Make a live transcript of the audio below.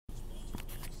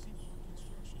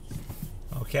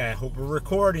Okay, I hope we're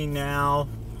recording now.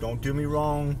 Don't do me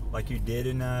wrong like you did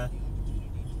in the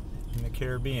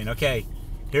Caribbean. Okay,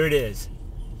 here it is.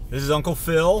 This is Uncle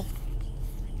Phil.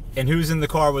 And who's in the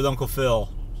car with Uncle Phil?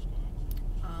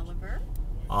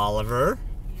 Oliver.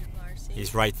 Aunt Larcy.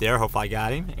 He's right there. Hope I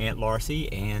got him. Aunt Larcy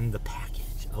and the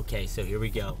package. Okay, so here we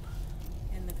go.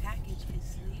 And the package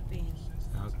is sleeping.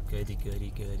 Oh, goody,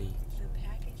 goody, goody. The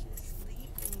package is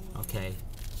sleeping. Okay.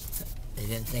 They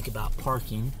didn't think about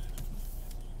parking.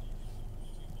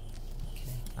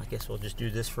 Okay, I guess we'll just do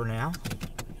this for now.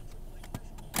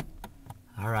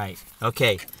 All right.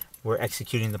 Okay, we're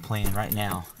executing the plan right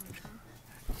now.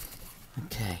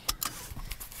 Okay.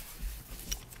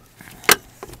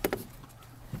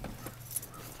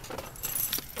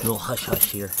 Little hush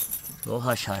hush here. Little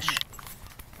hush hush.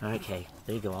 Okay,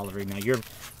 there you go, Oliver. Now you're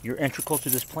integral to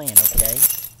this plan, okay?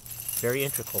 Very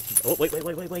integral. Oh, wait.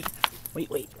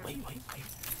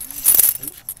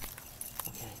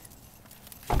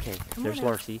 Okay, there's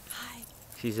Larcy. Hi.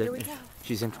 She's Here we go.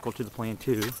 she's integral to the plan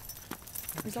too.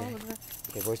 Where's Okay. Oliver?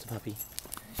 Okay, where's the puppy?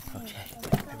 Okay.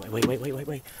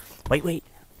 Wait.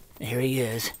 Here he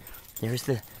is. There's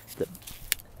the go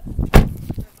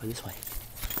this way.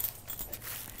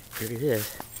 Here it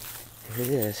is.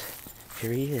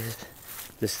 Here he is.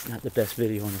 This is not the best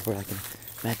video in the world. I can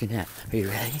imagine that. Are you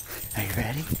ready?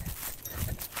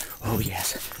 Oh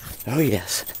yes.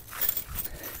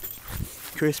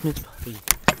 Christmas puppy.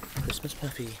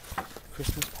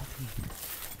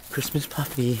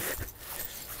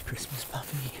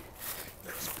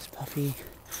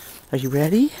 Are you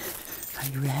ready?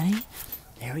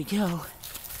 There we go. All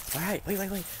right. Wait.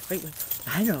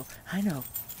 I know. Come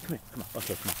on.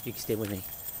 Okay, come on. You can stay with me.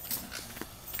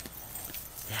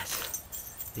 Yes.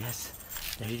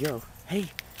 There you go. Hey.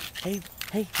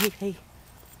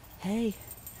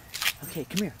 Okay,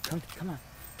 come here. Come on.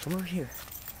 Come over here.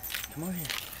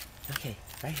 Okay,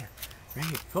 right here.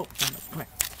 Oh, come here.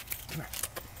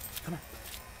 Come on.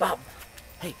 Bob.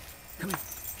 Hey, come here.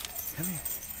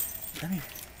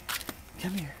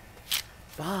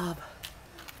 Bob.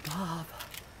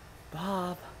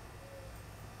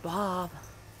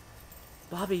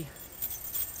 Bobby.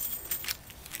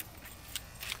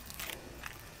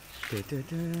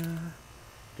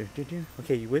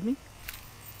 Okay, you with me?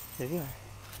 There you are.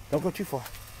 Don't go too far.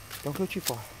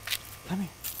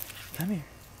 Come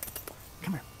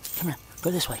here. Go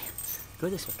this way.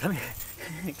 Come here.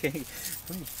 Okay.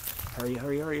 Come here.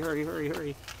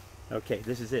 Hurry. Okay,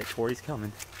 this is it. Tori's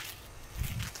coming.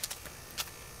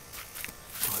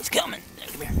 Come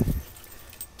here.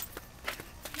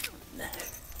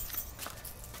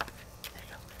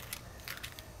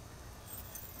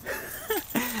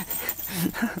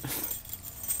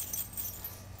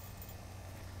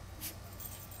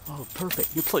 Oh,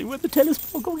 perfect. You're playing with the tennis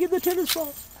ball. Go get the tennis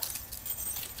ball.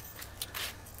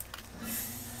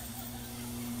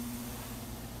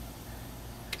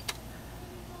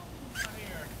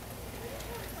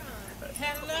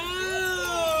 Hello.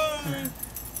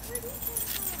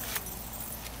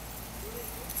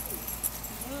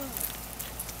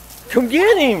 Come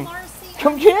get him.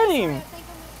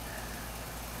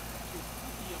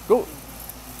 Go.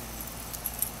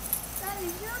 That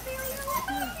is your very own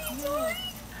baby, Tori.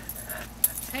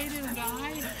 Hey, little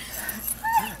guy.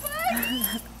 Hi, buddy.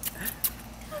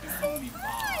 Say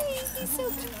hi. He's so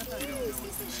confused.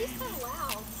 She's kind of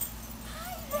loud.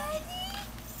 Hi, buddy.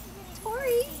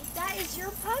 Tori, that is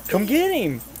your puppy. Come get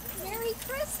him. Merry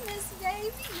Christmas,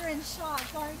 baby. You're in shock,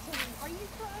 aren't you? Are you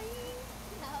crying?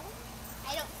 No,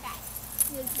 I don't cry.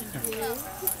 Yes, you do.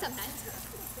 Sometimes.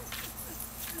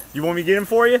 You want me to get him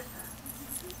for you?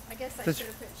 I guess I should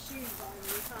have put shoes on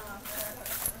you, huh?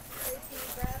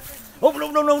 Oh,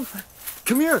 no.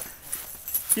 Come here.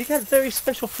 You got a very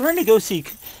special friend to go see.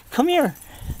 Come here.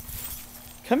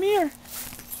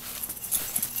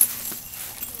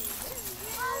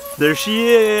 There she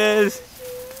is.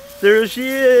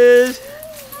 Hello.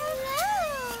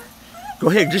 Go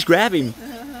ahead, just grab him.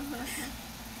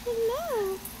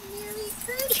 Hello. Merry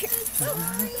Christmas,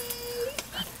 Tori.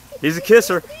 He's a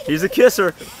kisser.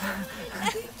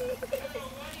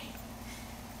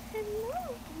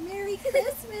 Hello. Merry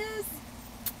Christmas.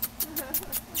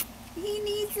 He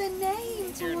needs a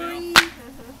name, Tori.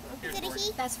 Is it a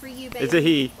he? That's for you, baby. It's a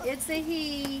he. It's a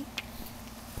he.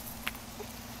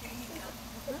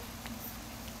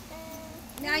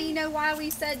 Now you know why we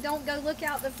said don't go look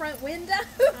out the front window?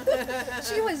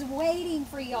 She was waiting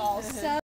for y'all so